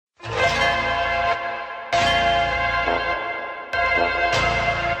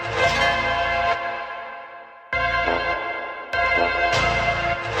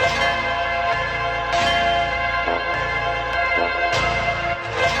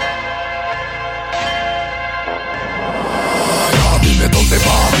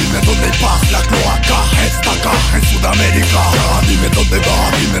dónde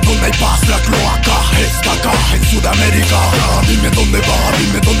va, dime dónde hay paz. La cloaca está acá en Sudamérica. Ya dime dónde va,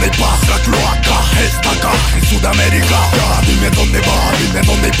 dime dónde hay paz. La cloaca está acá en Sudamérica. Ya dime dónde va, dime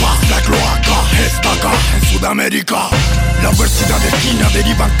dónde hay paz. La cloaca está acá en Sudamérica. La adversidad de esquina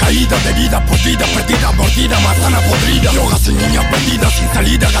derivan caídas, de vida por vida perdida, mordida, manzana podrida. Drogas y niñas perdidas sin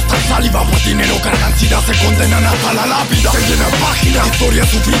salida, gastan saliva por dinero, cargan sida, se condenan hasta la lápida. Se llenan páginas, historias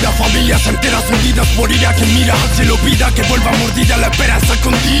sufridas, familias enteras hundidas por ir a quien mira. Se lo pida que vuelva mordida la esperanza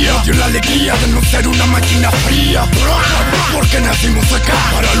con día. Odio la alegría de no ser una máquina fría. Porque nacimos acá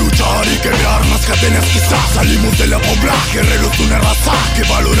para luchar y quebrar más cadenas quizás. Salimos de la pobla, guerreros de una raza que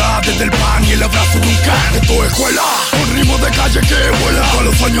valora desde el pan y el abrazo de un can. Esto es escuela, un ritmo de calle que vuela. Todos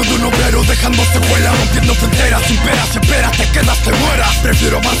los sueños de un obrero dejando secuelas, rompiendo fronteras, sin peras y esperas, te quedas, te mueras.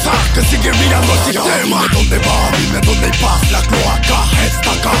 Prefiero avanzar que seguir mirando el sistema. Dime dónde va, dime dónde hay paz. La cloaca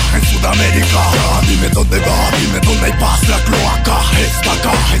está acá en Sudamérica. Ya dime dónde va, dime dónde hay paz. La cloaca está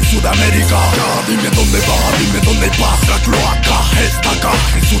acá en Sudamérica. Ya dime dónde va, dime dónde hay paz. La cloaca está acá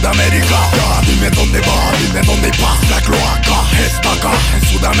en Sudamérica. Ya dime dónde va, dime dónde hay paz. La cloaca está acá en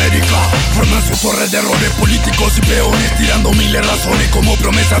Sudamérica. Forman su torre de errores políticos y peones, tirando miles razones como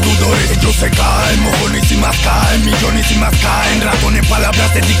promesas dudores. Ellos se caen, mojones y más caen, millones y más caen, ratones,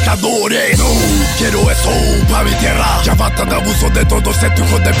 palabras de dictadores. No quiero eso pa' mi tierra. Ya basta de abuso de todos estos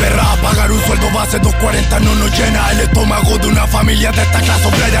hijos de perra. Pagar un sueldo base 2.40 no nos llena el estómago de una familia de esta clase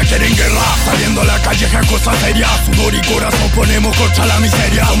obrera. Quieren guerra, saliendo a la calleja en cosas serias. Sudor y corazón ponemos contra la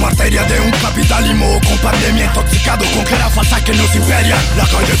miseria. Somos arterias de un capitalismo con pandemia, intoxicados con caras falsas que nos imperian. La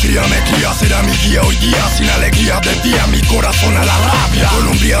calle fría me cría, será mi guía hoy día. Sin alegría desvía mi corazón a la rabia.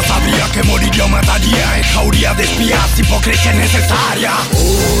 Colombia sabría que moriría o mataría en jauría de espías, hipocresía necesaria.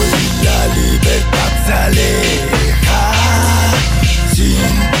 Hoy la libertad se aleja, sin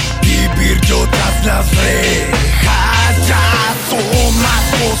vivir yo tras las rejas. Ya son más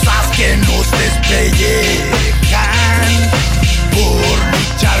cosas que nos despellejan por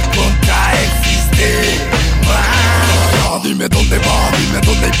luchar contra el sistema. Dime dónde va, dime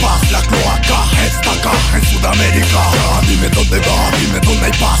dónde hay paz. La cloaca está acá en Sudamérica. Ya dime dónde va, dime dónde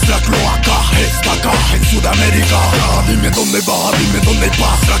hay paz. La cloaca está acá en Sudamérica. Ya dime dónde va, dime dónde hay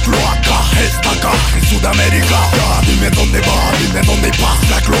paz. La cloaca está acá en Sudamérica. Ya dime dónde va, dime dónde hay paz.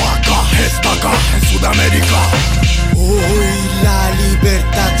 La cloaca está acá en Sudamérica. Hoy la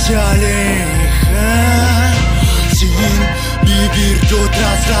libertad se aleja, sin vivir yo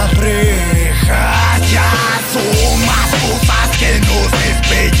tras la red.